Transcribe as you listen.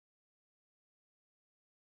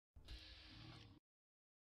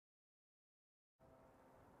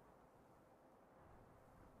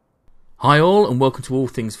Hi all, and welcome to All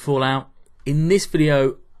Things Fallout. In this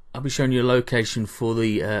video I'll be showing you a location for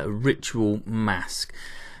the ritual mask.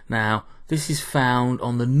 Now this is found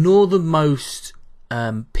on the northernmost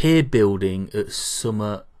pier building at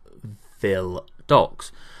Somerville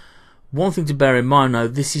Docks. One thing to bear in mind though,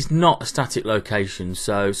 this is not a static location,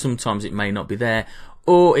 so sometimes it may not be there,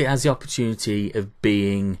 or it has the opportunity of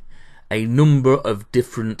being a number of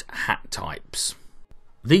different hat types.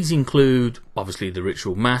 These include obviously the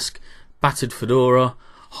ritual mask, battered fedora,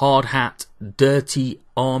 hard hat, dirty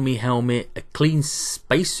army helmet, a clean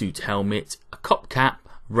spacesuit helmet, a cop cap,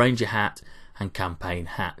 ranger hat and campaign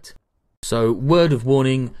hat. So word of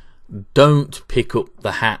warning, don't pick up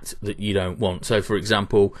the hat that you don't want. So for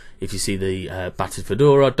example, if you see the battered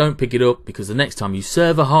fedora, don't pick it up, because the next time you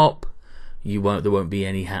server hop, there won't be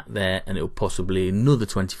any hat there, and it'll possibly another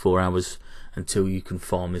 24 hours until you can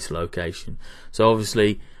farm this location. So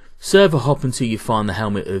obviously server hop until you find the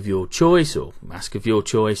helmet of your choice or mask of your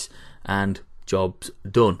choice, and job's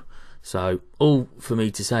done. So all for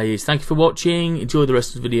me to say is thank you for watching, enjoy the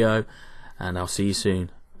rest of the video, and I'll see you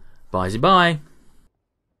soon. Bye.